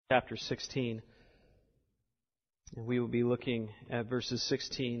chapter 16. And we will be looking at verses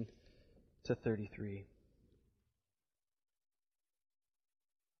 16 to 33.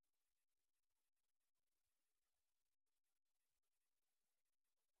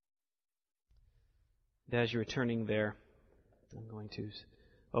 And as you're returning there, I'm going to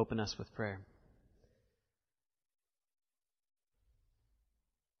open us with prayer.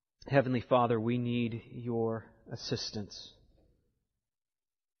 Heavenly Father, we need your assistance.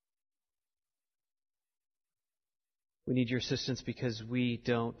 We need your assistance because we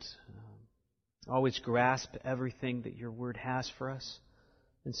don't always grasp everything that your Word has for us.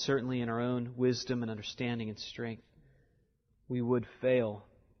 And certainly in our own wisdom and understanding and strength, we would fail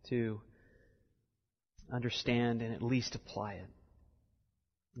to understand and at least apply it.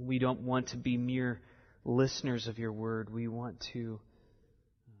 We don't want to be mere listeners of your Word. We want to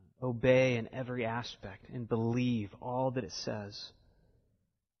obey in every aspect and believe all that it says,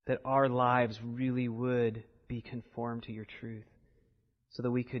 that our lives really would be conformed to your truth, so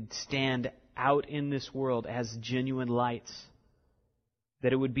that we could stand out in this world as genuine lights,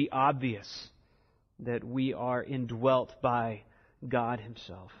 that it would be obvious that we are indwelt by God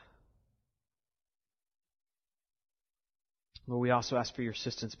Himself. Lord, we also ask for your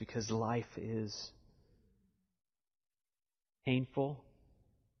assistance because life is painful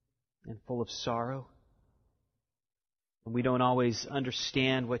and full of sorrow. And we don't always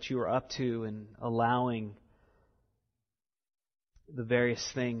understand what you are up to in allowing the various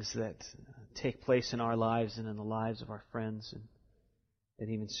things that take place in our lives and in the lives of our friends and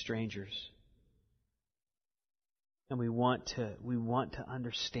even strangers. And we want to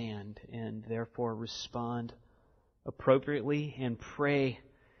understand and therefore respond appropriately and pray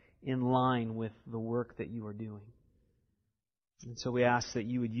in line with the work that you are doing. And so we ask that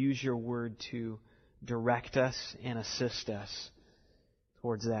you would use your word to direct us and assist us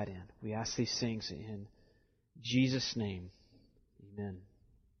towards that end. We ask these things in Jesus' name. Amen.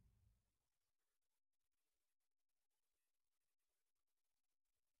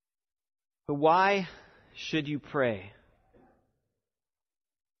 But why should you pray?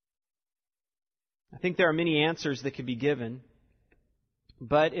 I think there are many answers that could be given.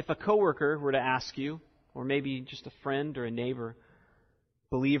 But if a coworker were to ask you, or maybe just a friend or a neighbor,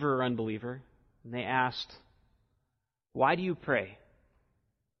 believer or unbeliever, and they asked, "Why do you pray?"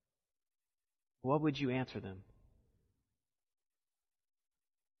 what would you answer them?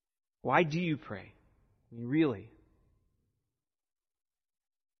 Why do you pray? I mean, really?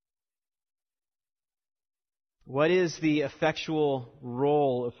 What is the effectual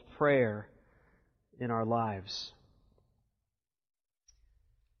role of prayer in our lives?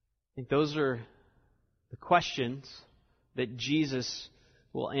 I think those are the questions that Jesus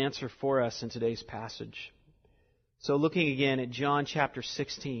will answer for us in today's passage. So looking again at John chapter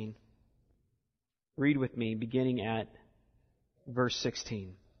 16, read with me beginning at verse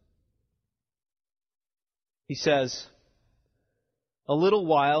 16. He says, "A little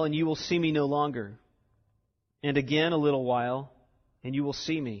while and you will see me no longer, and again a little while and you will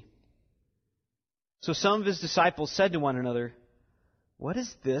see me." So some of his disciples said to one another, "What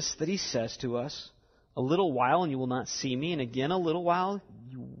is this that he says to us? A little while and you will not see me, and again a little while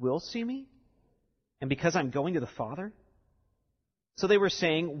you will see me? And because I'm going to the Father?" So they were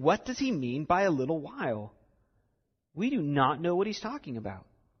saying, "What does he mean by a little while? We do not know what he's talking about."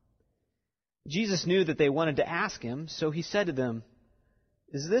 Jesus knew that they wanted to ask him, so he said to them,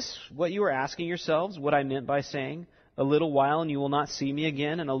 "Is this what you are asking yourselves, what I meant by saying, 'A little while and you will not see me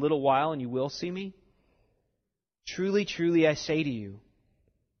again, and a little while and you will see me'? Truly, truly, I say to you,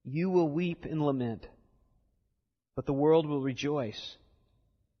 you will weep and lament, but the world will rejoice.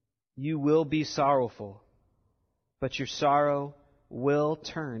 You will be sorrowful, but your sorrow will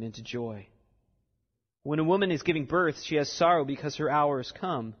turn into joy. When a woman is giving birth, she has sorrow because her hour has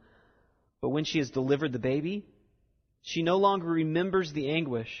come. But when she has delivered the baby, she no longer remembers the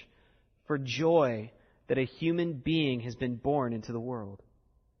anguish for joy that a human being has been born into the world.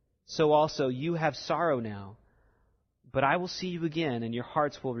 So also you have sorrow now, but I will see you again, and your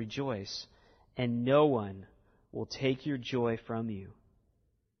hearts will rejoice, and no one will take your joy from you.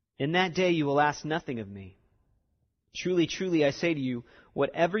 In that day you will ask nothing of me. Truly, truly, I say to you,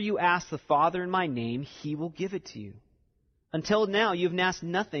 whatever you ask the Father in my name, He will give it to you. Until now you have asked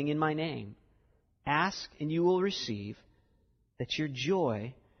nothing in my name. Ask and you will receive, that your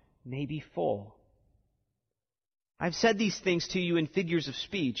joy may be full. I've said these things to you in figures of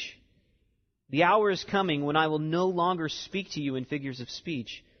speech. The hour is coming when I will no longer speak to you in figures of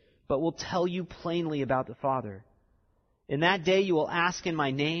speech, but will tell you plainly about the Father. In that day you will ask in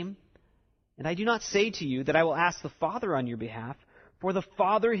my name, and I do not say to you that I will ask the Father on your behalf, For the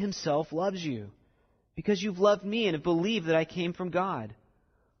Father himself loves you, because you've loved me and have believed that I came from God.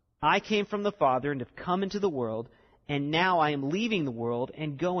 I came from the Father and have come into the world, and now I am leaving the world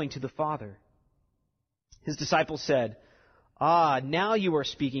and going to the Father." His disciples said, now you are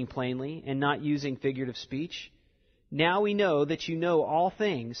speaking plainly and not using figurative speech. Now we know that you know all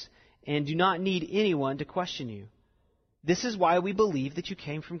things and do not need anyone to question you. This is why we believe that you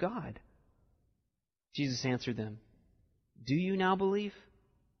came from God." Jesus answered them, "Do you now believe?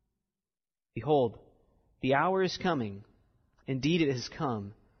 Behold, the hour is coming, indeed it has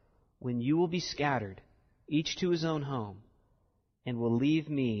come, when you will be scattered, each to his own home, and will leave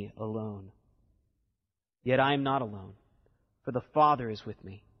me alone. Yet I am not alone, for the Father is with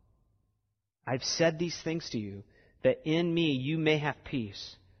me. I've said these things to you, that in me you may have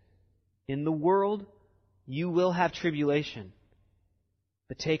peace. In the world you will have tribulation,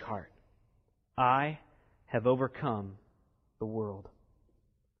 but take heart. I have overcome the world."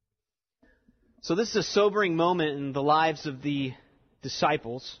 So this is a sobering moment in the lives of the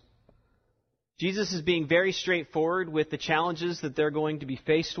disciples. Jesus is being very straightforward with the challenges that they're going to be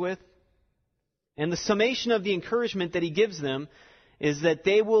faced with. And the summation of the encouragement that he gives them is that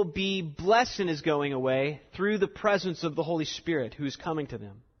they will be blessed in his going away through the presence of the Holy Spirit who is coming to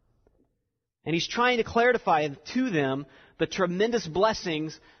them. And he's trying to clarify to them the tremendous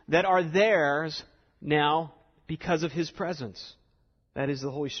blessings that are theirs now because of his presence. That is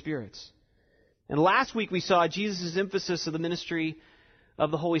the Holy Spirit's. And last week we saw Jesus' emphasis of the ministry of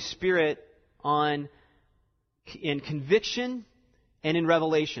the Holy Spirit in conviction and in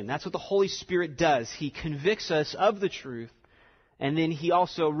revelation. That's what the Holy Spirit does. He convicts us of the truth, and then he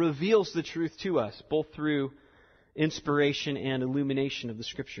also reveals the truth to us, both through inspiration and illumination of the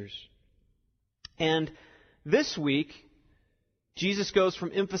Scriptures. And this week, Jesus goes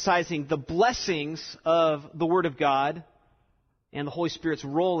from emphasizing the blessings of the Word of God and the Holy Spirit's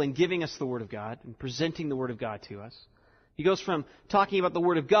role in giving us the Word of God and presenting the Word of God to us. He goes from talking about the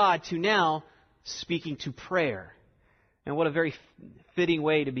Word of God to now speaking to prayer. And what a very fitting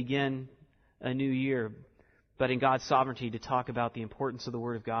way to begin a new year, but in God's sovereignty to talk about the importance of the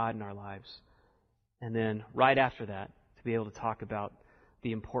Word of God in our lives. And then right after that, to be able to talk about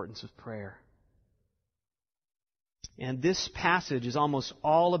the importance of prayer. And this passage is almost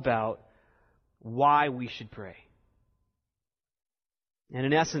all about why we should pray. And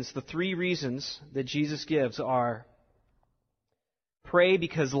in essence, the three reasons that Jesus gives are: pray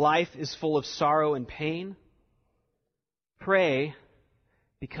because life is full of sorrow and pain. Pray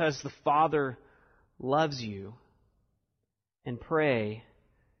because the Father loves you. And pray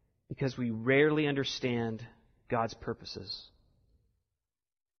because we rarely understand God's purposes.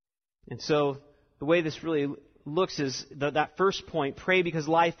 And so the way this really looks is that first point, pray because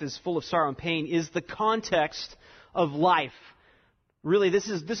life is full of sorrow and pain, is the context of life. Really, this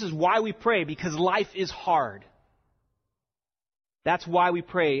is why we pray, because life is hard. That's why we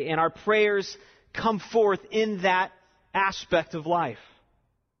pray. And our prayers come forth in that aspect of life.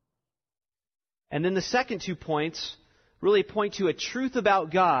 And then the second 2 points really point to a truth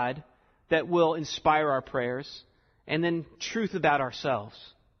about God that will inspire our prayers, and then truth about ourselves,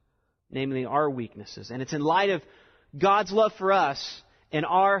 namely our weaknesses. And it's in light of God's love for us and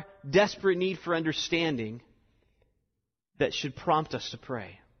our desperate need for understanding that should prompt us to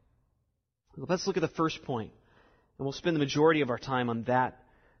pray. Let's look at the first point, and we'll spend the majority of our time on that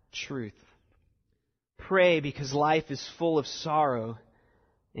truth. Pray because life is full of sorrow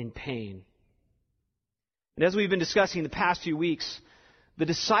and pain. And as we've been discussing the past few weeks, the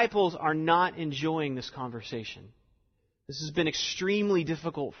disciples are not enjoying this conversation. This has been extremely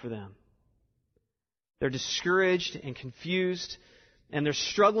difficult for them. They're discouraged and confused, and they're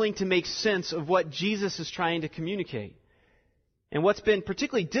struggling to make sense of what Jesus is trying to communicate. And what's been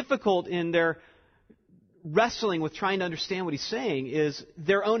particularly difficult in their wrestling with trying to understand what he's saying is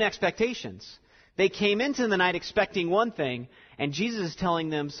their own expectations. They came into the night expecting one thing, and Jesus is telling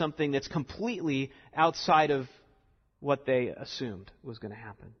them something that's completely outside of what they assumed was going to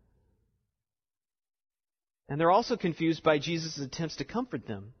happen. And they're also confused by Jesus' attempts to comfort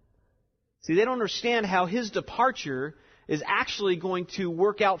them. See, they don't understand how his departure is actually going to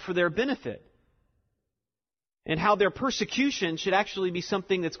work out for their benefit, and how their persecution should actually be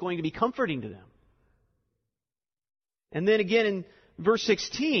something that's going to be comforting to them. And then again in verse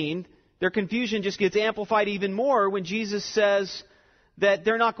 16, their confusion just gets amplified even more when Jesus says that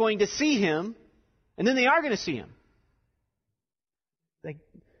they're not going to see him, and then they are going to see him.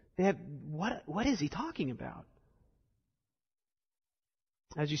 What is he talking about?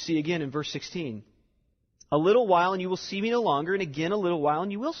 As you see again in verse 16, a little while and you will see me no longer, and again a little while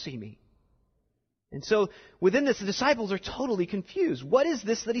and you will see me. And so within this, the disciples are totally confused. What is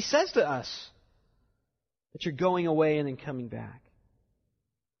this that he says to us? That you're going away and then coming back.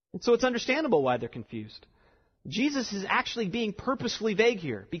 And so it's understandable why they're confused. Jesus is actually being purposefully vague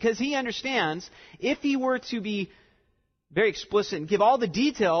here because he understands if he were to be very explicit and give all the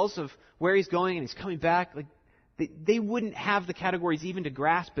details of where he's going and he's coming back, like they wouldn't have the categories even to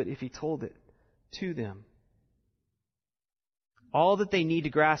grasp it if he told it to them. All that they need to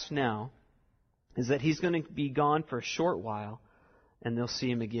grasp now is that he's going to be gone for a short while and they'll see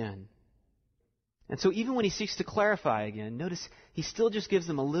him again. And so even when he seeks to clarify again, notice he still just gives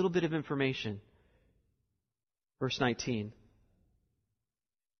them a little bit of information. Verse 19.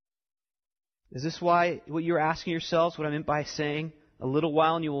 Is this why what you're asking yourselves, what I meant by saying, a little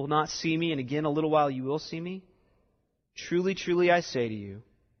while and you will not see me, and again a little while you will see me? Truly, truly I say to you,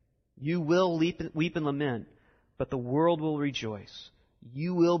 you will weep and lament, but the world will rejoice.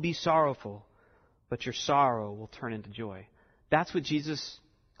 You will be sorrowful, but your sorrow will turn into joy. That's what Jesus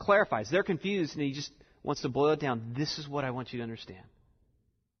clarifies. They're confused, and he just wants to boil it down. This is what I want you to understand.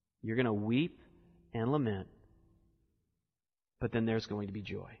 You're going to weep and lament, but then there's going to be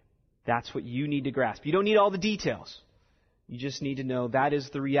joy. That's what you need to grasp. You don't need all the details. You just need to know that is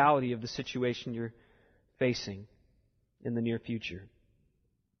the reality of the situation you're facing in the near future.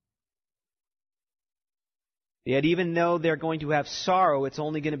 Yet even though they're going to have sorrow, it's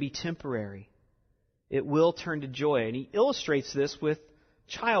only going to be temporary. It will turn to joy. And he illustrates this with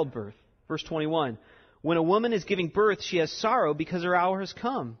childbirth. Verse 21. When a woman is giving birth, she has sorrow because her hour has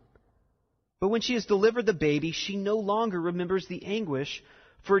come. But when she has delivered the baby, she no longer remembers the anguish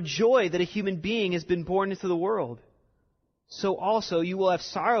for joy that a human being has been born into the world. So also you will have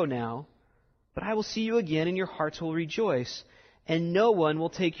sorrow now, but I will see you again, and your hearts will rejoice, and no one will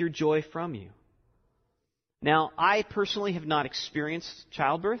take your joy from you. Now, I personally have not experienced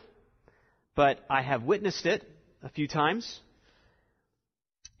childbirth, but I have witnessed it a few times.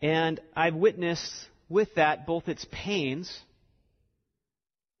 And I've witnessed with that both its pains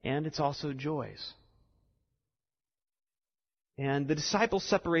and its also joys. And the disciples'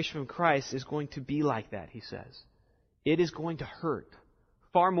 separation from Christ is going to be like that, he says. It is going to hurt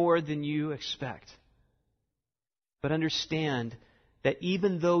far more than you expect. But understand that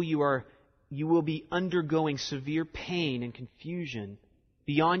even though you will be undergoing severe pain and confusion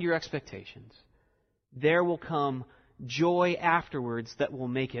beyond your expectations, there will come joy afterwards that will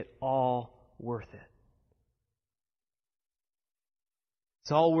make it all worth it.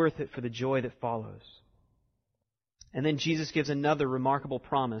 It's all worth it for the joy that follows. And then Jesus gives another remarkable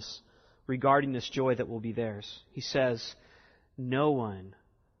promise regarding this joy that will be theirs. He says, no one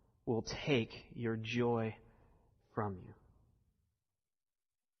will take your joy from you.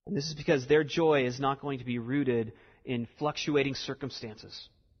 And this is because their joy is not going to be rooted in fluctuating circumstances,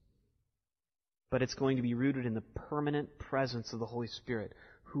 but it's going to be rooted in the permanent presence of the Holy Spirit,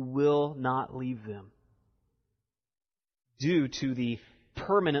 who will not leave them due to the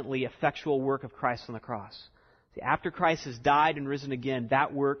permanently effectual work of Christ on the cross. See, after Christ has died and risen again,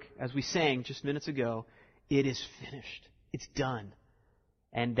 that work, as we sang just minutes ago, it is finished. It's done.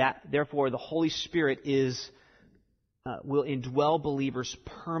 And that, therefore, the Holy Spirit will indwell believers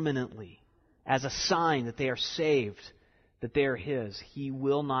permanently as a sign that they are saved, that they are His. He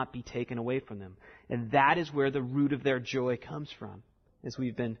will not be taken away from them. And that is where the root of their joy comes from, as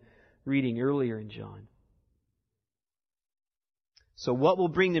we've been reading earlier in John. So what will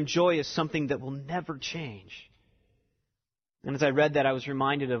bring them joy is something that will never change. And as I read that, I was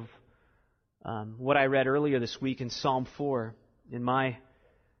reminded of what I read earlier this week in Psalm 4 in my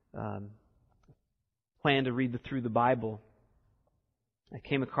plan to read through the Bible. I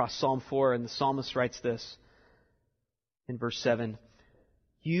came across Psalm 4, and the psalmist writes this in verse 7.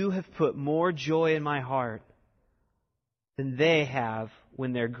 You have put more joy in my heart than they have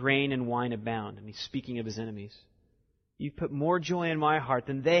when their grain and wine abound. And he's speaking of his enemies. You've put more joy in my heart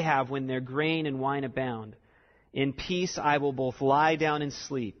than they have when their grain and wine abound. In peace I will both lie down and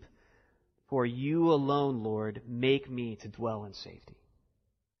sleep, for you alone, Lord, make me to dwell in safety.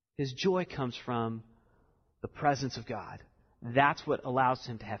 His joy comes from the presence of God. That's what allows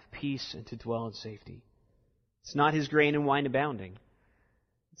him to have peace and to dwell in safety. It's not his grain and wine abounding.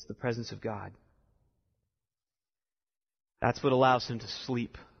 It's the presence of God. That's what allows him to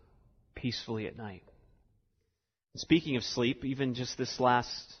sleep peacefully at night. Speaking of sleep, even just this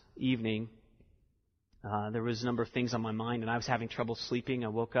last evening, there was a number of things on my mind, and I was having trouble sleeping. I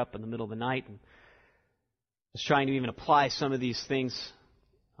woke up in the middle of the night and was trying to even apply some of these things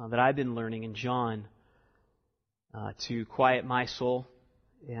that I've been learning in John to quiet my soul.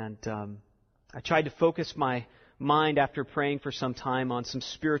 And I tried to focus my mind after praying for some time on some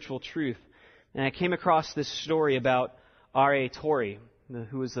spiritual truth. And I came across this story about R.A. Torrey,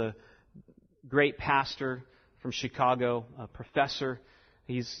 who was a great pastor from Chicago, a professor.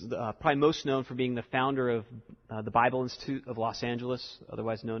 He's probably most known for being the founder of the Bible Institute of Los Angeles,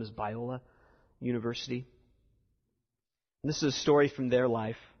 otherwise known as Biola University. And this is a story from their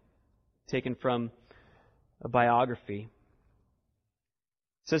life, taken from a biography.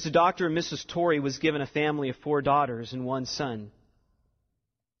 It says, Dr. and Mrs. Torrey was given a family of 4 daughters and 1 son.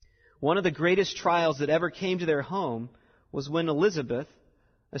 One of the greatest trials that ever came to their home was when Elizabeth,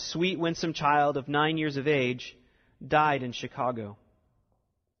 a sweet, winsome child of 9 years of age, died in Chicago.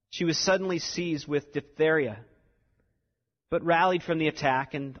 She was suddenly seized with diphtheria, but rallied from the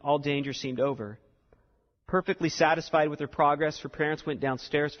attack and all danger seemed over. Perfectly satisfied with her progress, her parents went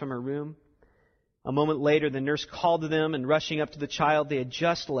downstairs from her room. A moment later, the nurse called to them, and rushing up to the child they had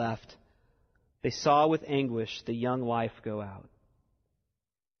just left, they saw with anguish the young life go out.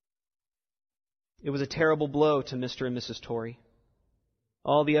 It was a terrible blow to Mr. and Mrs. Torrey.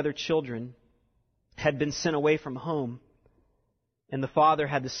 All the other children had been sent away from home, and the father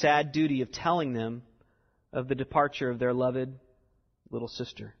had the sad duty of telling them of the departure of their loved little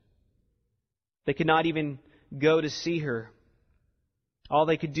sister. They could not even go to see her. All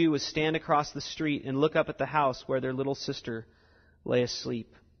they could do was stand across the street and look up at the house where their little sister lay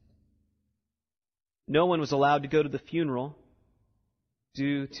asleep. No one was allowed to go to the funeral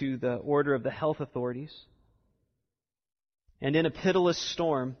due to the order of the health authorities. And in a pitiless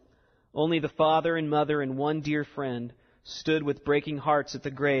storm, only the father and mother and 1 dear friend stood with breaking hearts at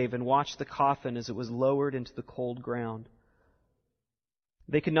the grave and watched the coffin as it was lowered into the cold ground.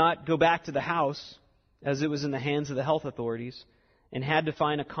 They could not go back to the house, as it was in the hands of the health authorities, and had to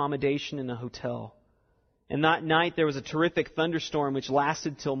find accommodation in a hotel. And that night there was a terrific thunderstorm which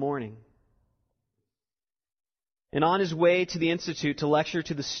lasted till morning. And on his way to the Institute to lecture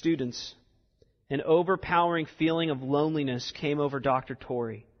to the students, an overpowering feeling of loneliness came over Dr.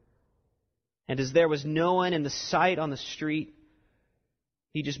 Torrey. And as there was no one in the sight on the street,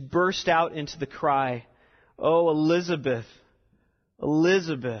 he just burst out into the cry, "Oh, Elizabeth,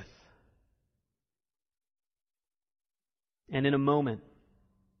 Elizabeth." And in a moment,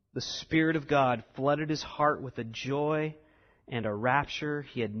 the Spirit of God flooded his heart with a joy and a rapture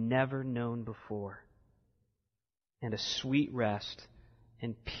he had never known before. And a sweet rest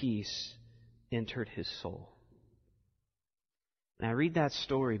and peace entered his soul. And I read that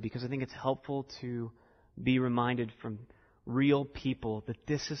story because I think it's helpful to be reminded from real people that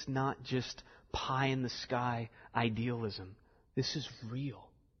this is not just pie-in-the-sky idealism. This is real.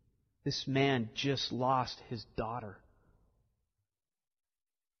 This man just lost his daughter.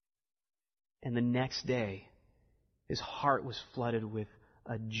 And the next day, his heart was flooded with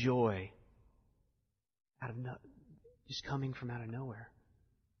a joy just coming from out of nowhere.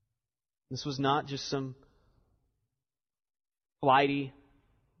 This was not just some flighty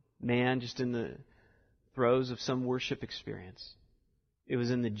man just in the throes of some worship experience. It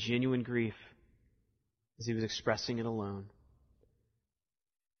was in the genuine grief as he was expressing it alone.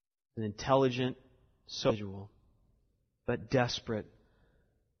 An intelligent individual, but desperate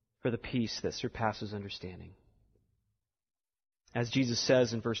for the peace that surpasses understanding. As Jesus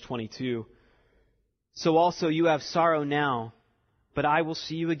says in verse 22, "So also you have sorrow now, but I will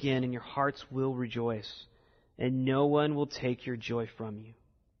see you again, and your hearts will rejoice, and no one will take your joy from you."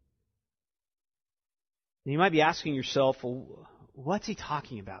 And you might be asking yourself, well, what's he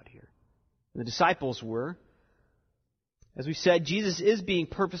talking about here? And the disciples were. As we said, Jesus is being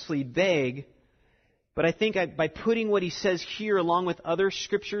purposely vague, but I think by putting what he says here along with other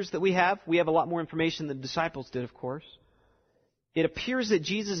scriptures that we have a lot more information than the disciples did, of course. It appears that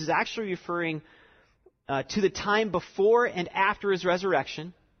Jesus is actually referring to the time before and after his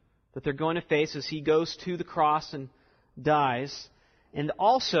resurrection that they're going to face as he goes to the cross and dies, and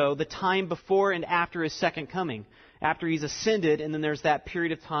also the time before and after his second coming, after he's ascended, and then there's that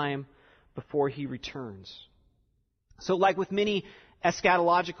period of time before he returns. So like with many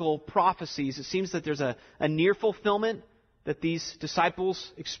eschatological prophecies, it seems that there's a near fulfillment that these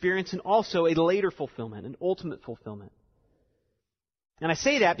disciples experience, and also a later fulfillment, an ultimate fulfillment. And I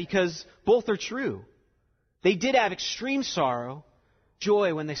say that because both are true. They did have extreme sorrow,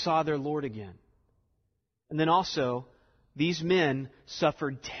 joy when they saw their Lord again. And then also, these men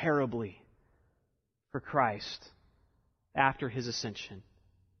suffered terribly for Christ after his ascension.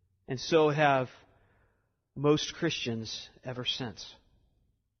 And so have most Christians ever since.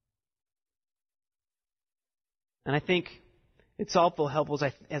 And I think it's also helpful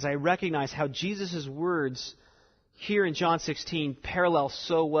as I recognize how Jesus' words here in John 16 parallel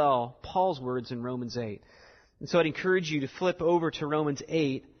so well Paul's words in Romans 8. And so I'd encourage you to flip over to Romans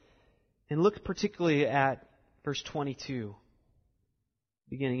 8 And look particularly at verse 22,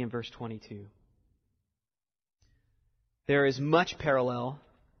 beginning in verse 22. There is much parallel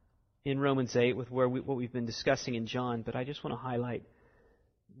in Romans 8 with what we've been discussing in John, but I just want to highlight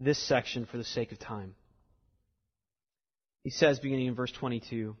this section for the sake of time. He says, beginning in verse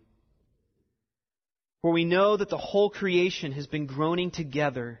 22, "For we know that the whole creation has been groaning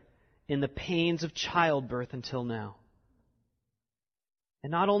together in the pains of childbirth until now. And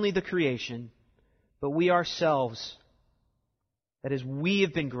not only the creation, but we ourselves, that is, we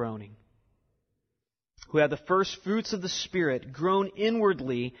have been groaning, who have the first fruits of the Spirit, groan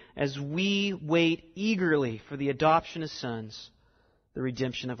inwardly as we wait eagerly for the adoption as sons, the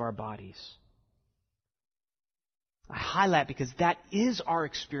redemption of our bodies." I highlight because that is our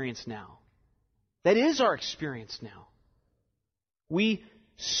experience now. That is our experience now. We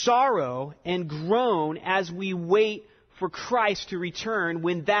sorrow and groan as we wait for Christ to return,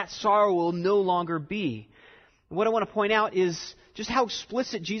 when that sorrow will no longer be. And what I want to point out is just how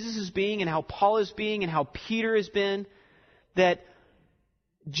explicit Jesus is being and how Paul is being and how Peter has been, that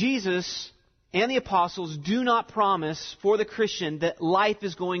Jesus and the apostles do not promise for the Christian that life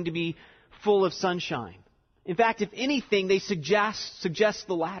is going to be full of sunshine. In fact, if anything, they suggest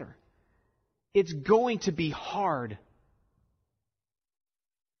the latter. It's going to be hard.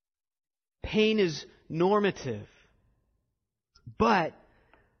 Pain is normative. But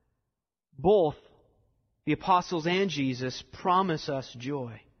both the apostles and Jesus promise us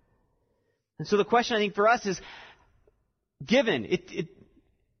joy. And so the question I think for us is, given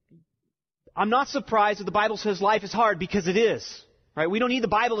I'm not surprised that the Bible says life is hard, because it is. Right? We don't need the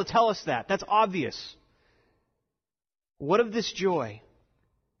Bible to tell us that. That's obvious. What of this joy?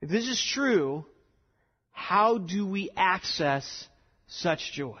 If this is true, how do we access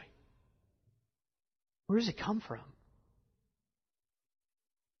such joy? Where does it come from?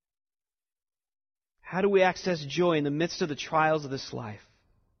 How do we access joy in the midst of the trials of this life?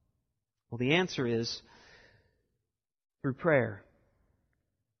 Well, the answer is through prayer.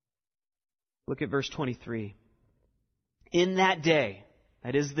 Look at verse 23. "In that day,"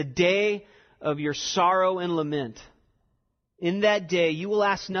 that is the day of your sorrow and lament, "in that day you will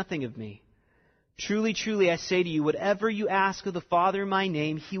ask nothing of me. Truly, truly, I say to you, whatever you ask of the Father in my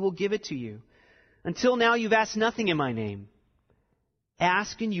name, He will give it to you. Until now you've asked nothing in my name.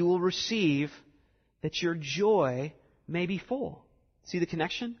 Ask and you will receive, that your joy may be full." See the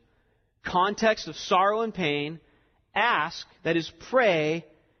connection? Context of sorrow and pain. Ask, that is, pray,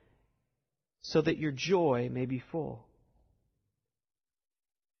 so that your joy may be full.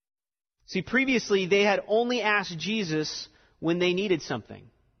 See, previously they had only asked Jesus when they needed something.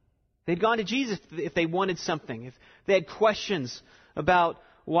 They'd gone to Jesus if they wanted something. If they had questions about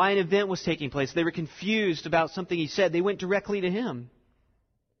why an event was taking place, they were confused about something He said, they went directly to Him.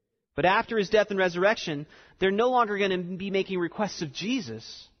 But after His death and resurrection, they're no longer going to be making requests of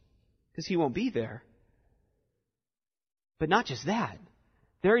Jesus, because He won't be there. But not just that.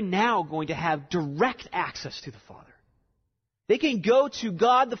 They're now going to have direct access to the Father. They can go to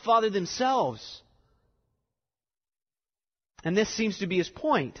God the Father themselves. And this seems to be His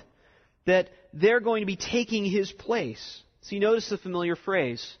point, that they're going to be taking His place. See, notice the familiar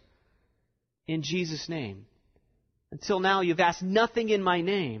phrase, "in Jesus' name." Until now you've asked nothing in my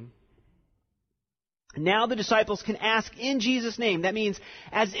name. Now the disciples can ask in Jesus' name. That means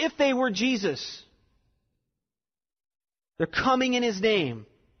as if they were Jesus. They're coming in His name.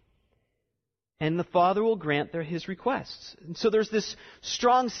 And the Father will grant His requests. And so there's this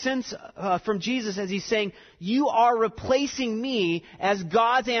strong sense from Jesus as He's saying, you are replacing me as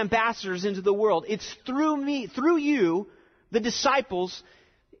God's ambassadors into the world. It's through me, through you, the disciples,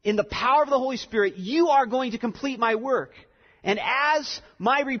 in the power of the Holy Spirit, you are going to complete my work. And as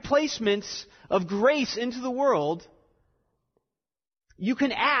my replacements of grace into the world, you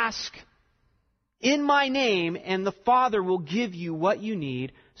can ask in my name, and the Father will give you what you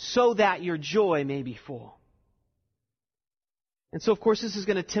need so that your joy may be full. And so, of course, this is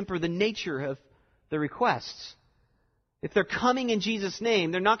going to temper the nature of the requests. If they're coming in Jesus'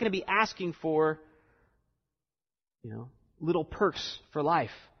 name, they're not going to be asking for, little perks for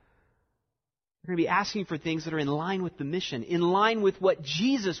life. They're going to be asking for things that are in line with the mission, in line with what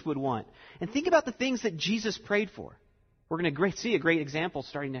Jesus would want. And think about the things that Jesus prayed for. We're going to see a great example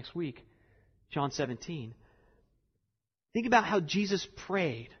starting next week. John 17. Think about how Jesus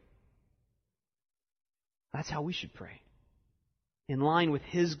prayed. That's how we should pray. In line with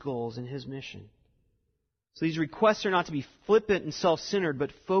His goals and His mission. So these requests are not to be flippant and self-centered,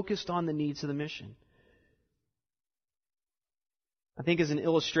 but focused on the needs of the mission. I think as an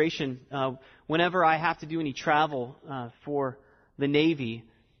illustration, whenever I have to do any travel for the Navy,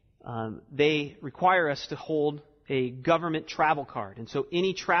 they require us to hold a government travel card. And so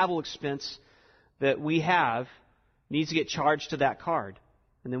any travel expense that we have needs to get charged to that card.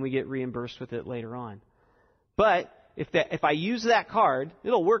 And then we get reimbursed with it later on. But if I use that card,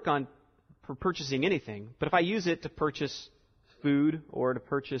 it'll work for purchasing anything. But if I use it to purchase food or to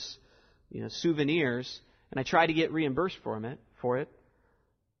purchase souvenirs, and I try to get reimbursed for it,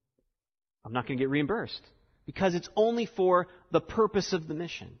 I'm not going to get reimbursed. Because it's only for the purpose of the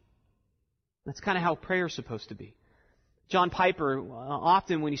mission. That's kind of how prayer is supposed to be. John Piper,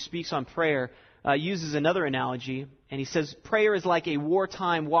 often when he speaks on prayer, uses another analogy, and he says prayer is like a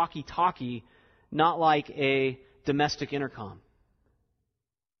wartime walkie-talkie, not like a domestic intercom.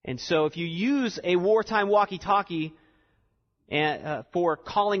 And so if you use a wartime walkie-talkie for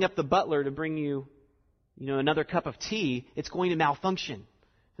calling up the butler to bring you, another cup of tea, it's going to malfunction.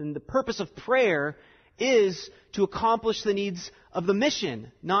 And the purpose of prayer is to accomplish the needs of the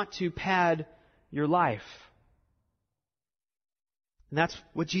mission, not to pad your life. And that's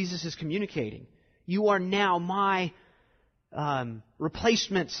what Jesus is communicating. You are now my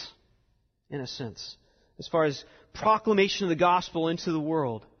replacements, in a sense, as far as proclamation of the gospel into the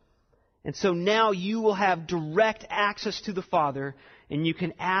world. And so now you will have direct access to the Father, and you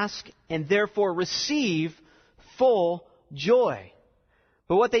can ask and therefore receive full joy.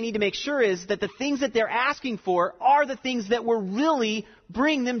 But what they need to make sure is that the things that they're asking for are the things that will really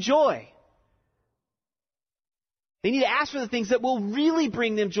bring them joy. They need to ask for the things that will really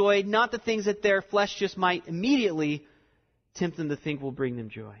bring them joy, not the things that their flesh just might immediately tempt them to think will bring them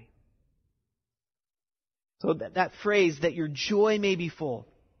joy. So that phrase, that your joy may be full.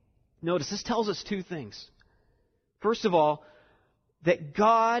 Notice, this tells us two things. First of all, that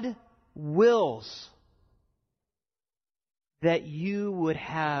God wills that you would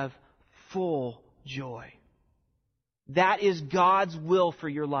have full joy. That is God's will for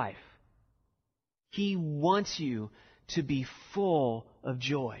your life. He wants you to be full of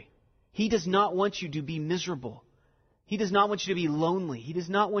joy. He does not want you to be miserable. He does not want you to be lonely. He does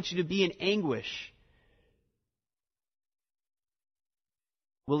not want you to be in anguish.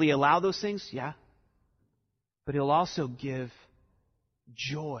 Will He allow those things? Yeah. But He'll also give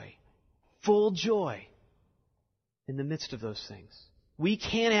joy, full joy, in the midst of those things. We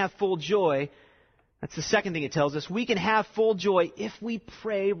can have full joy. That's the second thing it tells us. We can have full joy if we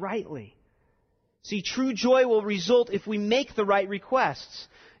pray rightly. See, true joy will result if we make the right requests.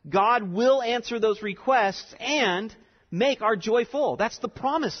 God will answer those requests and make our joy full. That's the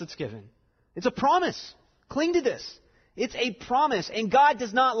promise that's given. It's a promise. Cling to this. It's a promise, and God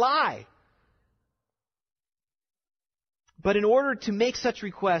does not lie. But in order to make such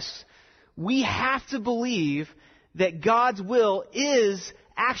requests, we have to believe that God's will is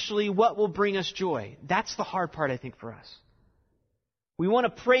actually what will bring us joy. That's the hard part, I think, for us. We want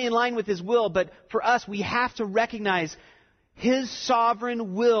to pray in line with His will, but for us, we have to recognize His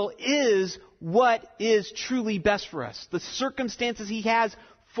sovereign will is what is truly best for us. The circumstances He has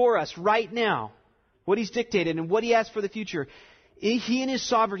for us right now, what He's dictated and what He has for the future. He in His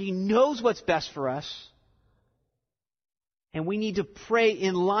sovereignty knows what's best for us. And we need to pray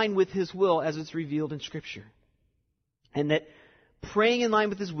in line with His will as it's revealed in Scripture. And that praying in line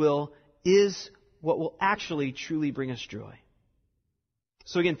with His will is what will actually truly bring us joy.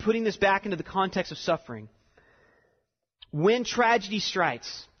 So again, putting this back into the context of suffering. When tragedy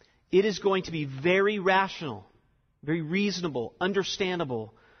strikes, it is going to be very rational, very reasonable,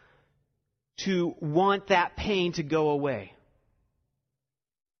 understandable to want that pain to go away.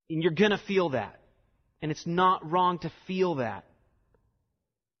 And you're going to feel that. And it's not wrong to feel that.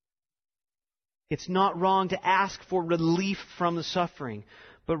 It's not wrong to ask for relief from the suffering.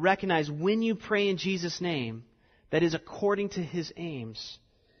 But recognize when you pray in Jesus' name, that is according to His aims,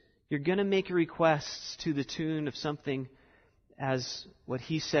 you're going to make your requests to the tune of something as what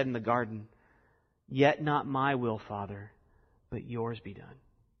He said in the garden, "Yet not my will, Father, but yours be done."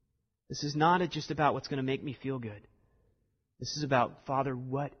 This is not just about what's going to make me feel good. This is about, Father,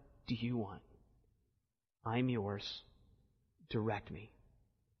 what do you want? I'm yours. Direct me.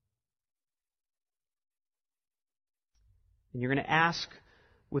 And you're going to ask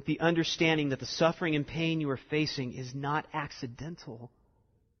with the understanding that the suffering and pain you are facing is not accidental.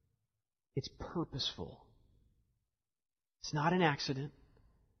 It's purposeful. It's not an accident.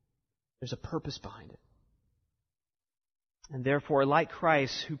 There's a purpose behind it. And therefore, like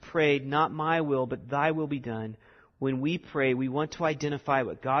Christ, who prayed, "Not my will, but thy will be done," when we pray, we want to identify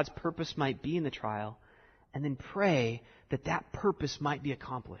what God's purpose might be in the trial, and then pray that that purpose might be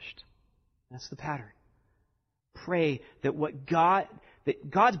accomplished. That's the pattern. Pray that that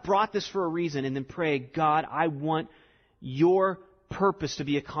God's brought this for a reason, and then pray, "God, I want your purpose to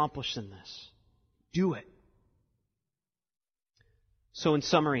be accomplished in this. Do it. So in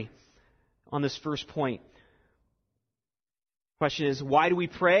summary, on this first point, question is, why do we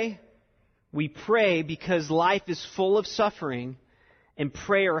pray? We pray because life is full of suffering, and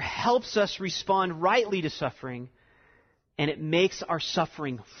prayer helps us respond rightly to suffering, and it makes our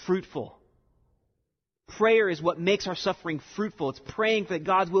suffering fruitful. Prayer is what makes our suffering fruitful. It's praying that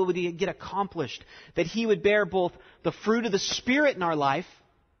God's will would get accomplished, that He would bear both the fruit of the Spirit in our life,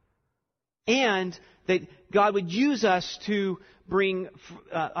 and that God would use us to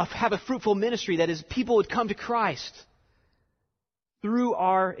have a fruitful ministry. That is, people would come to Christ through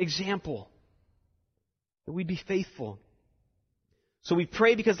our example. That we'd be faithful. So we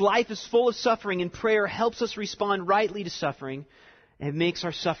pray because life is full of suffering, and prayer helps us respond rightly to suffering, and it makes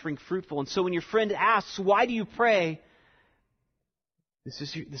our suffering fruitful. And so when your friend asks, why do you pray? This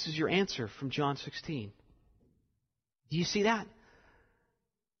is your answer from John 16. Do you see that?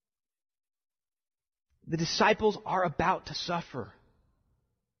 The disciples are about to suffer.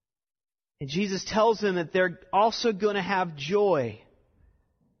 And Jesus tells them that they're also going to have joy.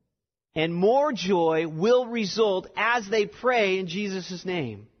 And more joy will result as they pray in Jesus'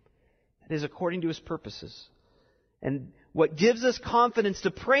 name. That is according to His purposes. And what gives us confidence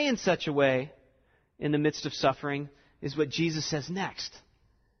to pray in such a way in the midst of suffering is what Jesus says next.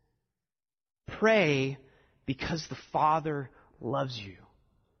 Pray because the Father loves you.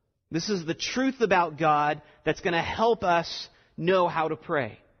 This is the truth about God that's going to help us know how to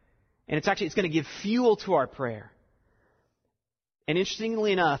pray. And it's going to give fuel to our prayer. And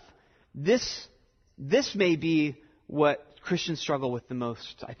interestingly enough, this may be what Christians struggle with the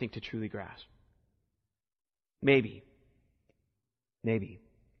most, I think, to truly grasp. Maybe.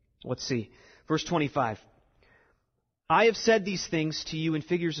 Let's see. Verse 25. I have said these things to you in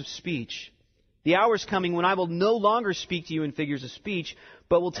figures of speech. The hour is coming when I will no longer speak to you in figures of speech,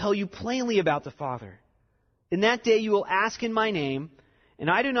 but will tell you plainly about the Father. In that day you will ask in my name, and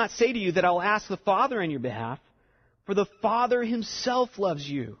I do not say to you that I will ask the Father on your behalf, for the Father Himself loves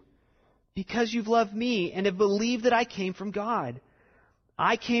you, because you've loved me and have believed that I came from God.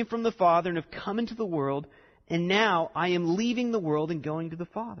 I came from the Father and have come into the world, and now I am leaving the world and going to the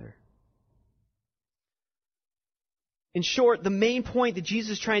Father. In short, the main point that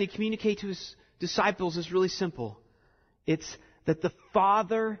Jesus is trying to communicate to His disciples is really simple. It's that the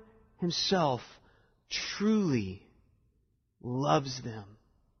Father Himself truly loves them.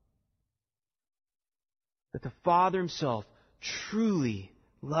 That the Father Himself truly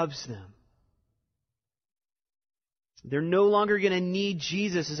loves them. They're no longer going to need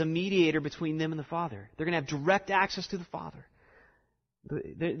Jesus as a mediator between them and the Father. They're going to have direct access to the Father.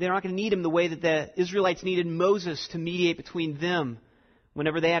 They're not going to need Him the way that the Israelites needed Moses to mediate between them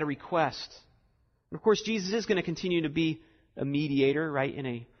whenever they had a request. And of course, Jesus is going to continue to be a mediator, right, in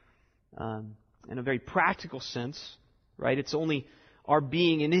a very practical sense, right? It's only our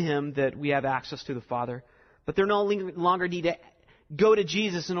being in Him that we have access to the Father. But they're no longer need to go to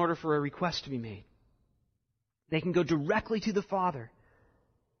Jesus in order for a request to be made. They can go directly to the Father.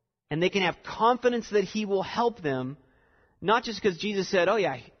 And they can have confidence that He will help them, not just because Jesus said, oh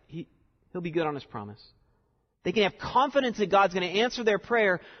yeah, He'll be good on His promise. They can have confidence that God's going to answer their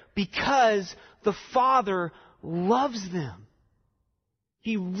prayer because the Father loves them.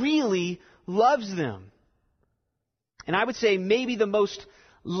 He really loves them. And I would say maybe the most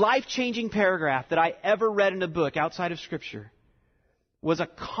life-changing paragraph that I ever read in a book outside of Scripture was a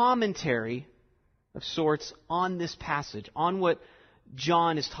commentary of sorts on this passage, on what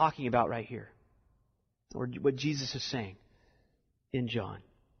John is talking about right here, or what Jesus is saying in John.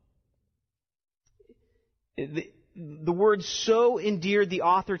 The words so endeared the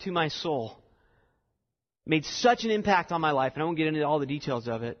author to my soul, made such an impact on my life, and I won't get into all the details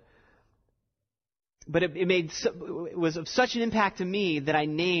of it, but it was of such an impact to me that I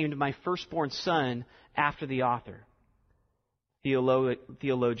named my firstborn son after the author,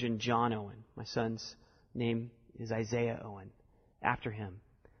 theologian John Owen. My son's name is Isaiah Owen, after him.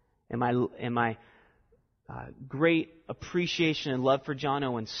 And my great appreciation and love for John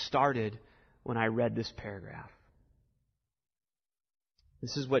Owen started when I read this paragraph.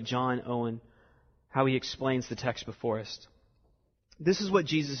 This is what John Owen, how he explains the text before us. This is what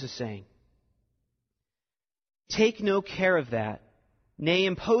Jesus is saying. Take no care of that, nay,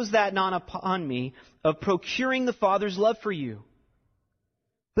 impose that not upon me, of procuring the Father's love for you.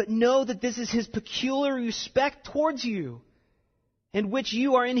 But know that this is His peculiar respect towards you, and which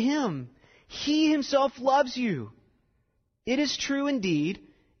you are in Him. He Himself loves you. It is true indeed,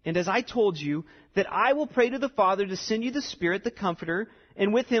 and as I told you, that I will pray to the Father to send you the Spirit, the Comforter,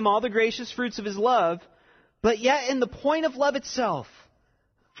 and with Him all the gracious fruits of His love. But yet in the point of love itself,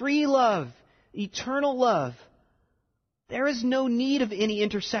 free love, eternal love, there is no need of any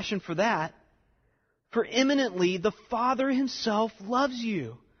intercession for that. For imminently the Father Himself loves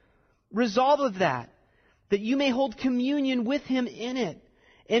you. Resolve of that you may hold communion with Him in it,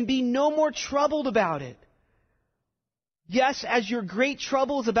 and be no more troubled about it. Yes, as your great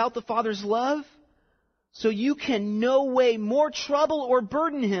trouble is about the Father's love, so you can no way more trouble or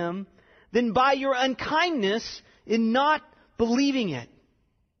burden Him than by your unkindness in not believing it.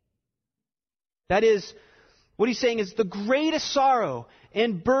 That is, what he's saying is the greatest sorrow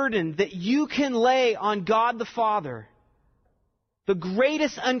and burden that you can lay on God the Father, the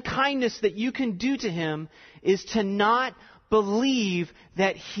greatest unkindness that you can do to Him, is to not believe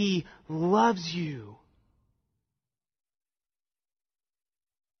that He loves you.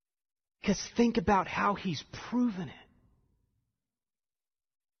 Because think about how He's proven it.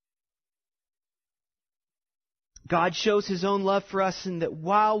 God shows His own love for us in that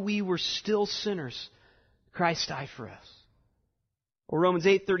while we were still sinners, Christ died for us. Or Romans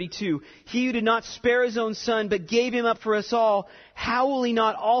 8:32, He who did not spare His own Son, but gave Him up for us all, how will He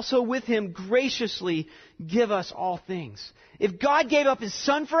not also with Him graciously give us all things? If God gave up His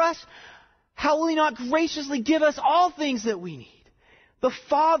Son for us, how will He not graciously give us all things that we need? The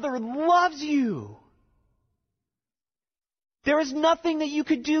Father loves you. There is nothing that you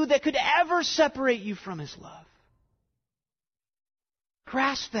could do that could ever separate you from His love.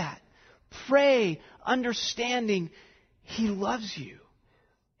 Grasp that. Pray, understanding He loves you.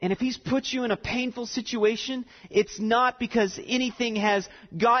 And if He's put you in a painful situation, it's not because anything has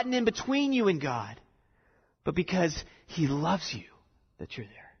gotten in between you and God, but because He loves you that you're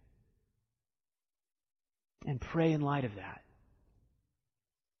there. And pray in light of that.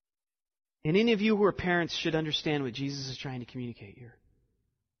 And any of you who are parents should understand what Jesus is trying to communicate here.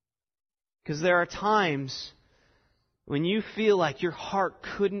 Because there are times when you feel like your heart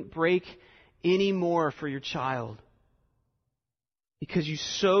couldn't break any more for your child because you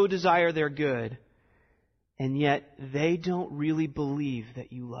so desire their good, and yet they don't really believe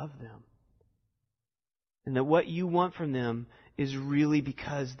that you love them. And that what you want from them is really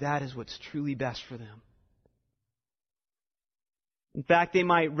because that is what's truly best for them. In fact, they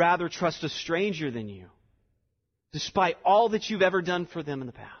might rather trust a stranger than you, despite all that you've ever done for them in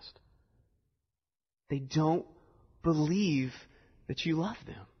the past. They don't believe that you love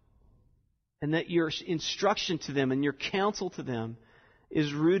them, and that your instruction to them and your counsel to them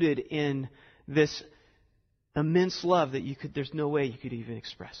is rooted in this immense love that there's no way you could even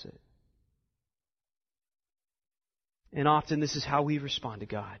express it. And often this is how we respond to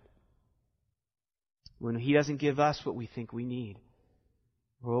God. When He doesn't give us what we think we need,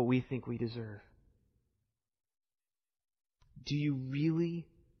 or what we think we deserve. Do you really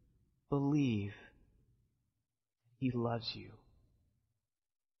believe He loves you?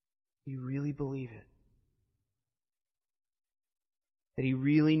 Do you really believe it? That He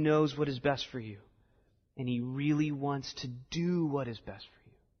really knows what is best for you, and He really wants to do what is best for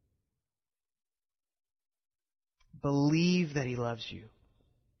you. Believe that He loves you.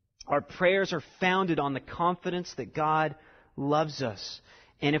 Our prayers are founded on the confidence that God loves us.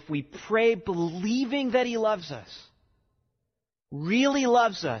 And if we pray believing that He loves us, really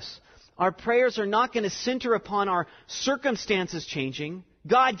loves us, our prayers are not going to center upon our circumstances changing.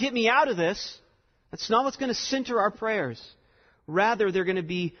 God, get me out of this. That's not what's going to center our prayers. Rather, they're going to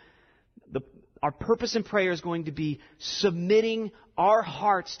be, our purpose in prayer is going to be submitting our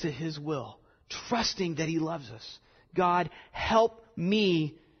hearts to His will, trusting that He loves us. God, help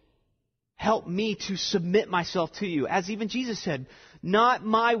me to submit myself to You. As even Jesus said, not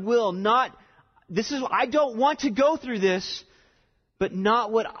my will, I don't want to go through this, but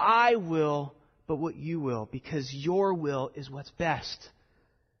not what I will, but what You will, because Your will is what's best.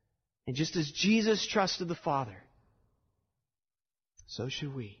 And just as Jesus trusted the Father, so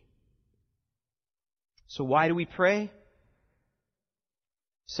should we. So why do we pray?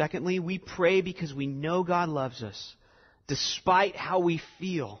 Secondly, we pray because we know God loves us, despite how we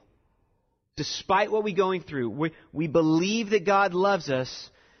feel. Despite what we're going through, we believe that God loves us,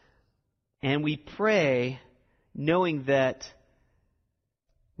 and we pray knowing that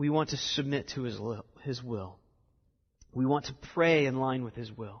we want to submit to His will. We want to pray in line with His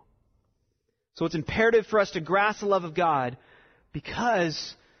will. So it's imperative for us to grasp the love of God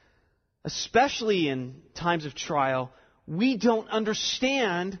because, especially in times of trial, we don't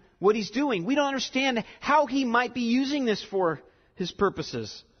understand what He's doing. We don't understand how He might be using this for His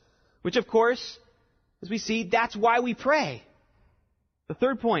purposes. Which, of course, as we see, that's why we pray. The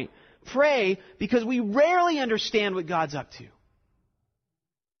third point, pray because we rarely understand what God's up to.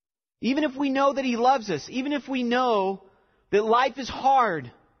 Even if we know that He loves us, even if we know that life is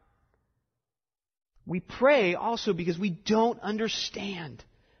hard, we pray also because we don't understand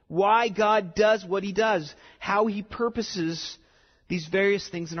why God does what He does, how He purposes these various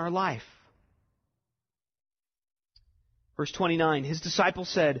things in our life. Verse 29, His disciples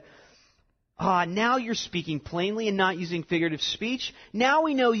said, now you're speaking plainly and not using figurative speech. Now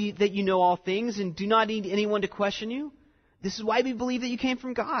we know that you know all things and do not need anyone to question you. This is why we believe that you came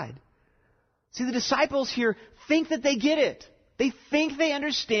from God. See, the disciples here think that they get it. They think they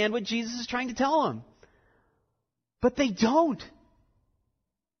understand what Jesus is trying to tell them. But they don't.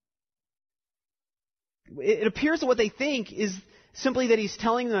 It appears that what they think is simply that He's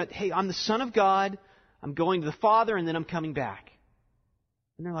telling them that, hey, I'm the Son of God, I'm going to the Father, and then I'm coming back.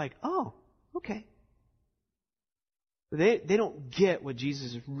 And they're like, oh, okay. But they don't get what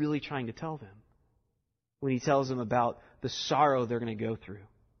Jesus is really trying to tell them when He tells them about the sorrow they're going to go through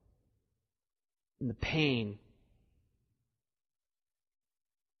and the pain.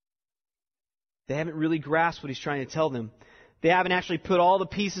 They haven't really grasped what He's trying to tell them. They haven't actually put all the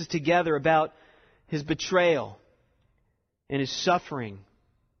pieces together about His betrayal and His suffering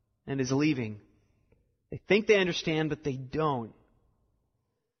and His leaving. They think they understand, but they don't.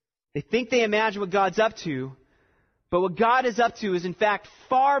 They think they imagine what God's up to, but what God is up to is in fact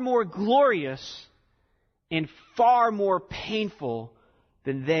far more glorious and far more painful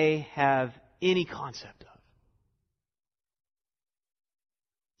than they have any concept of.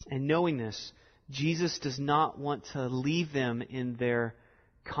 And knowing this, Jesus does not want to leave them in their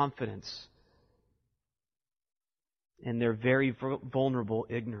confidence and their very vulnerable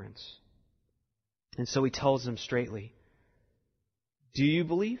ignorance. And so He tells them straightly, do you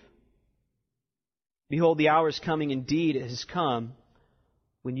believe? Behold, the hour is coming, indeed it has come,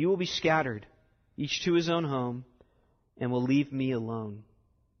 when you will be scattered, each to his own home, and will leave me alone.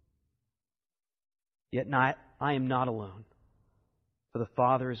 Yet I am not alone, for the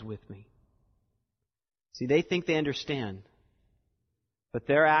Father is with me. See, they think they understand, but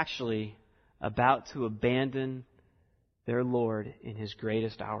they're actually about to abandon their Lord in His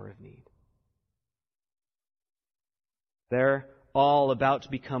greatest hour of need. They're all about to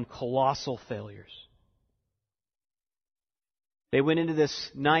become colossal failures. They went into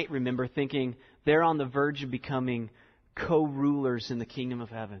this night, remember, thinking they're on the verge of becoming co-rulers in the kingdom of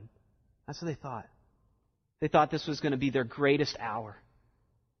heaven. That's what they thought. They thought this was going to be their greatest hour.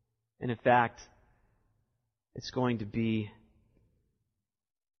 And in fact, it's going to be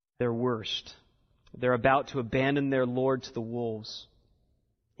their worst. They're about to abandon their Lord to the wolves.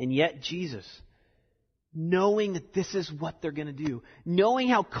 And yet Jesus, knowing that this is what they're going to do, knowing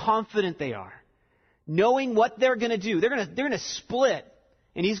how confident they are, knowing what they're going to do, they're going to split,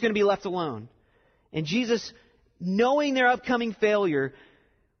 and He's going to be left alone. And Jesus, knowing their upcoming failure,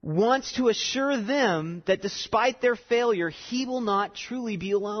 wants to assure them that despite their failure, He will not truly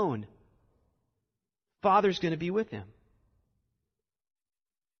be alone. Father's going to be with Him.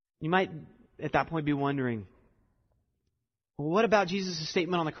 You might at that point be wondering, well, what about Jesus'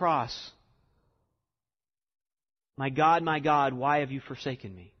 statement on the cross? My God, why have you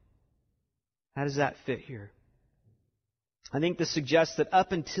forsaken me? How does that fit here? I think this suggests that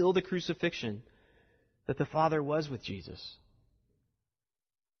up until the crucifixion, that the Father was with Jesus.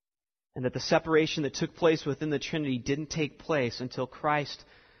 And that the separation that took place within the Trinity didn't take place until Christ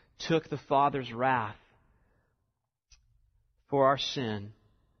took the Father's wrath for our sin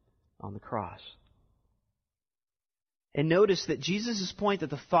on the cross. And notice that Jesus' point that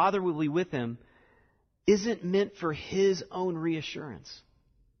the Father will be with Him isn't meant for His own reassurance.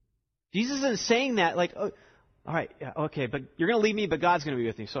 Jesus isn't saying that like, oh, all right, yeah, okay, but you're going to leave me, but God's going to be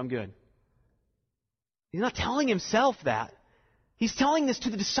with me, so I'm good. He's not telling Himself that. He's telling this to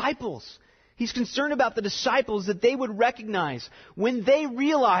the disciples. He's concerned about the disciples, that they would recognize when they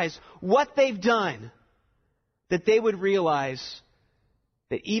realize what they've done, that they would realize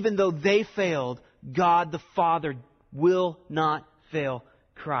that even though they failed, God the Father will not fail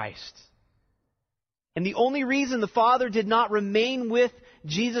Christ. And the only reason the Father did not remain with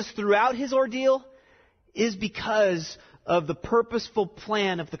Jesus throughout His ordeal is because of the purposeful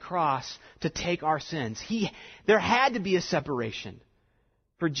plan of the cross to take our sins. There had to be a separation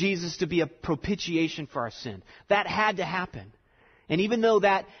for Jesus to be a propitiation for our sin. That had to happen. And even though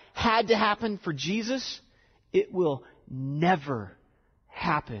that had to happen for Jesus, it will never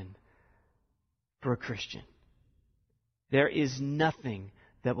happen for a Christian. There is nothing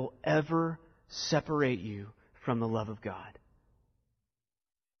that will ever separate you from the love of God.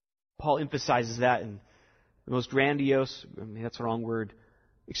 Paul emphasizes that in the most grandiose, that's the wrong word,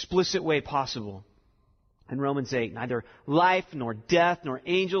 explicit way possible. In Romans 8, neither life, nor death, nor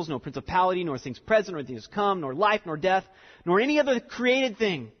angels, nor principality, nor things present, nor things to come, nor life, nor death, nor any other created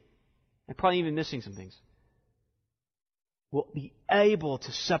thing, I'm probably even missing some things, will be able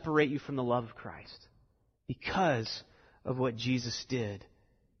to separate you from the love of Christ because of what Jesus did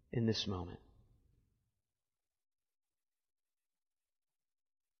in this moment.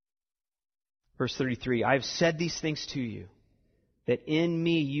 Verse 33, I have said these things to you, that in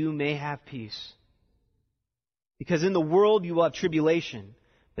me you may have peace. Because in the world you will have tribulation,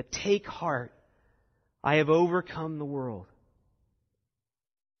 but take heart, I have overcome the world.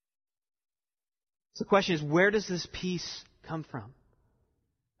 So the question is, where does this peace come from?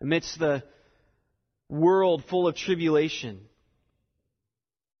 Amidst the world full of tribulation,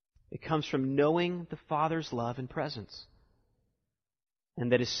 it comes from knowing the Father's love and presence,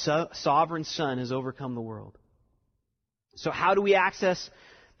 and that His sovereign Son has overcome the world. So how do we access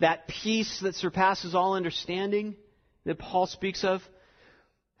that peace that surpasses all understanding that Paul speaks of?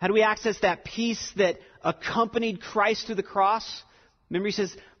 How do we access that peace that accompanied Christ to the cross? Remember, he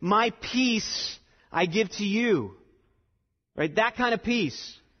says, my peace I give to you. Right? That kind of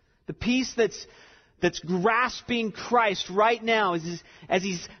peace. The peace that's grasping Christ right now as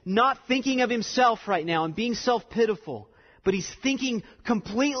he's not thinking of himself right now and being self-pitiful, but he's thinking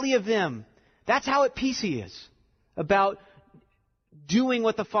completely of them. That's how at peace he is about doing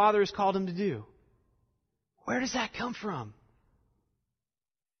what the Father has called him to do. Where does that come from?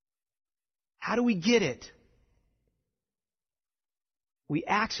 How do we get it? We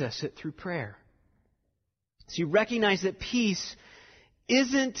access it through prayer. So you recognize that peace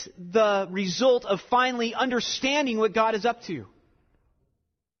isn't the result of finally understanding what God is up to.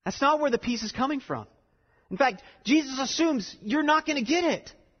 That's not where the peace is coming from. In fact, Jesus assumes you're not going to get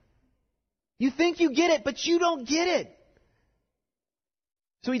it. You think you get it, but you don't get it.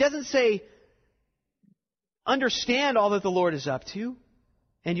 So he doesn't say, understand all that the Lord is up to,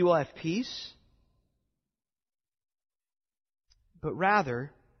 and you will have peace. But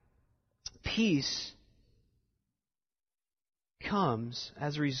rather, peace comes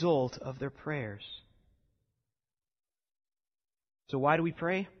as a result of their prayers. So why do we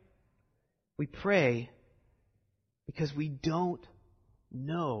pray? We pray because we don't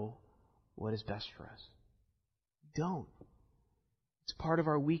know what is best for us. We don't. It's part of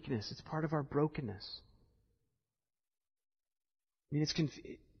our weakness. It's part of our brokenness. I mean,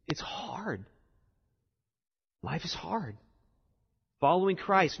 it's hard. Life is hard. Following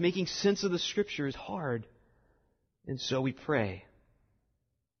Christ, making sense of the Scripture is hard. And so we pray.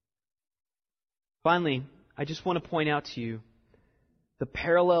 Finally, I just want to point out to you the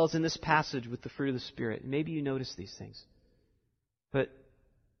parallels in this passage with the fruit of the Spirit. Maybe you notice these things. But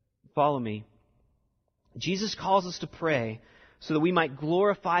follow me. Jesus calls us to pray so that we might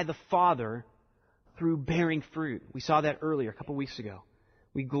glorify the Father through bearing fruit. We saw that earlier, a couple weeks ago.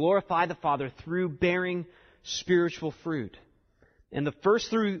 We glorify the Father through bearing spiritual fruit. And the first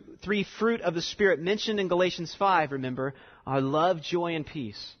three fruit of the Spirit mentioned in Galatians 5, remember, are love, joy, and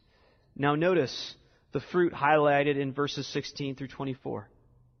peace. Now notice the fruit highlighted in verses 16 through 24.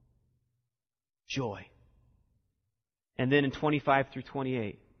 Joy. And then in 25 through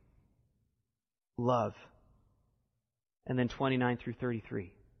 28, love. And then 29 through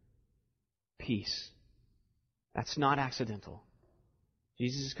 33, peace. That's not accidental.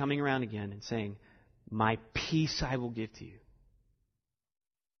 Jesus is coming around again and saying, my peace I will give to you.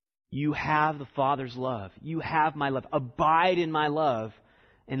 You have the Father's love. You have my love. Abide in my love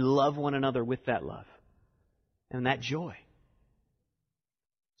and love one another with that love and that joy.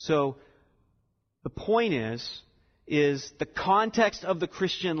 So the point is the context of the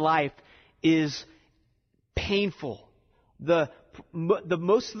Christian life is painful. The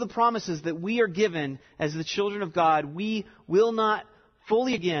most of the promises that we are given as the children of God, we will not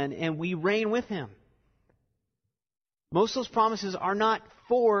fully again, and we reign with Him. Most of those promises are not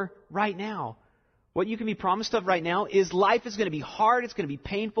for right now. What you can be promised of right now is life is going to be hard, it's going to be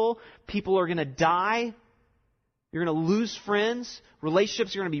painful, people are going to die, you're going to lose friends,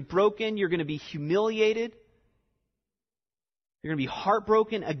 relationships are going to be broken, you're going to be humiliated. You're going to be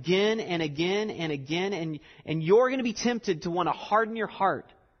heartbroken again and again and again, and you're going to be tempted to want to harden your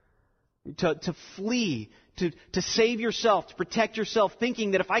heart, to flee, to save yourself, to protect yourself,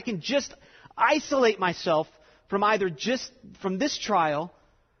 thinking that if I can just isolate myself from either just from this trial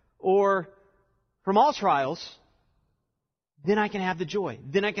or from all trials, then I can have the joy,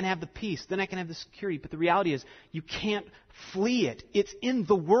 then I can have the peace, then I can have the security. But the reality is, you can't flee it. It's in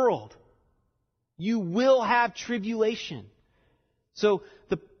the world. You will have tribulation. So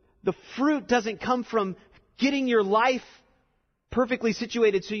the fruit doesn't come from getting your life perfectly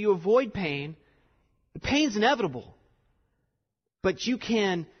situated so you avoid pain. The pain's inevitable. But you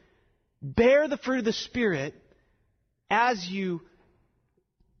can bear the fruit of the Spirit as you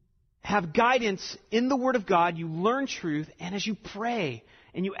have guidance in the Word of God, you learn truth, and as you pray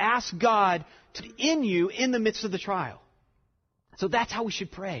and you ask God to in you in the midst of the trial. So that's how we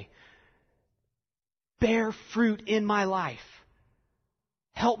should pray. Bear fruit in my life.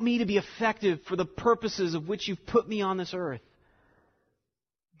 Help me to be effective for the purposes of which you've put me on this earth.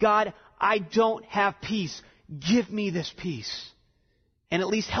 God, I don't have peace. Give me this peace. And at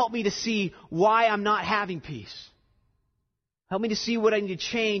least help me to see why I'm not having peace. Help me to see what I need to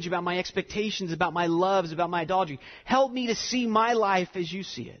change about my expectations, about my loves, about my idolatry. Help me to see my life as you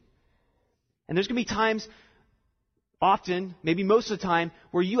see it. And there's going to be times, often, maybe most of the time,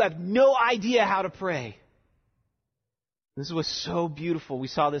 where you have no idea how to pray. This was so beautiful. We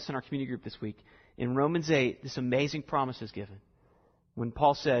saw this in our community group this week. In Romans 8, this amazing promise is given. When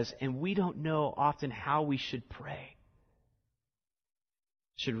Paul says, and we don't know often how we should pray.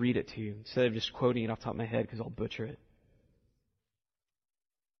 I should read it to you instead of just quoting it off the top of my head because I'll butcher it.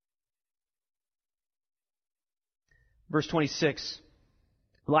 Verse 26.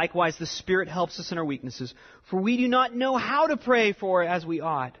 Likewise, the Spirit helps us in our weaknesses, for we do not know how to pray for as we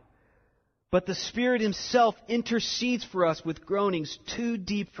ought. But the Spirit Himself intercedes for us with groanings too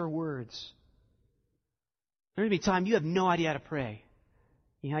deep for words. There's going to be a time you have no idea how to pray.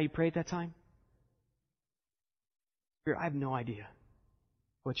 You know how you pray at that time? Spirit, I have no idea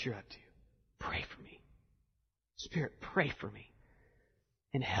what you're up to. Pray for me. Spirit, pray for me.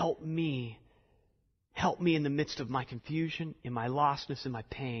 And help me. Help me in the midst of my confusion, in my lostness, in my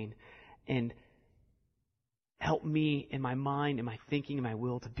pain. And help me in my mind, in my thinking, in my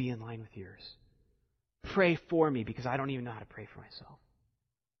will to be in line with yours. Pray for me because I don't even know how to pray for myself.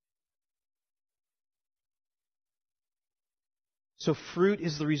 So fruit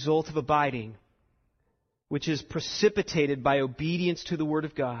is the result of abiding, which is precipitated by obedience to the Word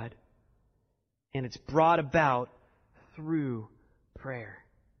of God. And it's brought about through prayer.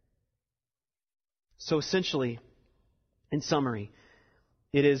 So essentially, in summary,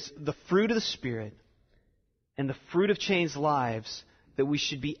 it is the fruit of the Spirit and the fruit of changed lives that we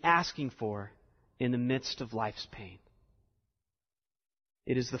should be asking for in the midst of life's pain.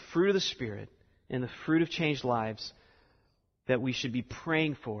 It is the fruit of the Spirit and the fruit of changed lives that we should be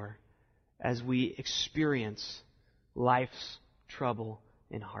praying for as we experience life's trouble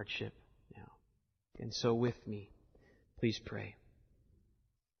and hardship now. And so with me, please pray.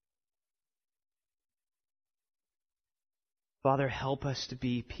 Father, help us to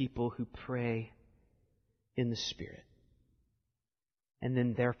be people who pray in the Spirit. And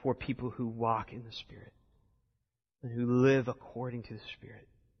then therefore people who walk in the Spirit. And who live according to the Spirit.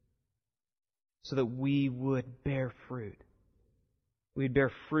 So that we would bear fruit. We'd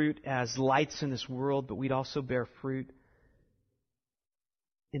bear fruit as lights in this world, but we'd also bear fruit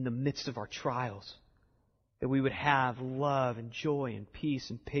in the midst of our trials. That we would have love and joy and peace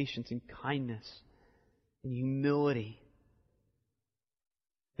and patience and kindness and humility.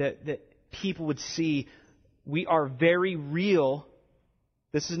 That people would see we are very real.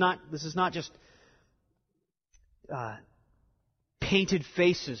 This is not just painted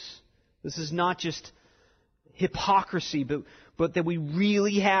faces. This is not just hypocrisy, but that we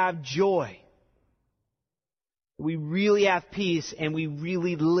really have joy. We really have peace, and we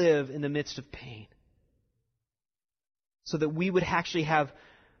really live in the midst of pain. So that we would actually have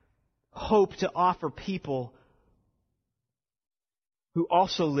hope to offer people who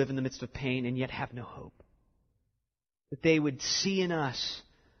also live in the midst of pain and yet have no hope. That they would see in us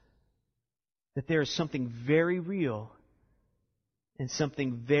that there is something very real and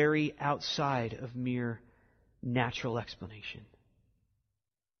something very outside of mere natural explanation.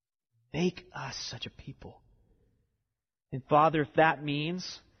 Make us such a people. And Father, if that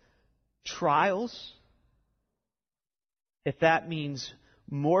means trials, if that means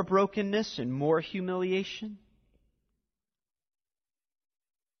more brokenness and more humiliation,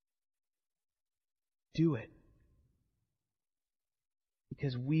 do it.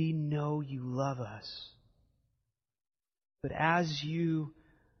 Because we know you love us. But as you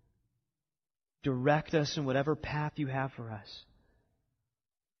direct us in whatever path you have for us,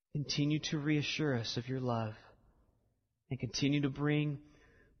 continue to reassure us of your love. And continue to bring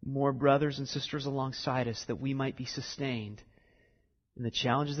more brothers and sisters alongside us that we might be sustained in the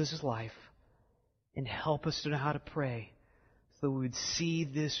challenges of this life. And help us to know how to pray so that we would see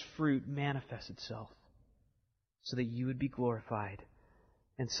this fruit manifest itself. So that you would be glorified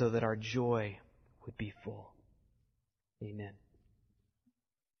and so that our joy would be full. Amen.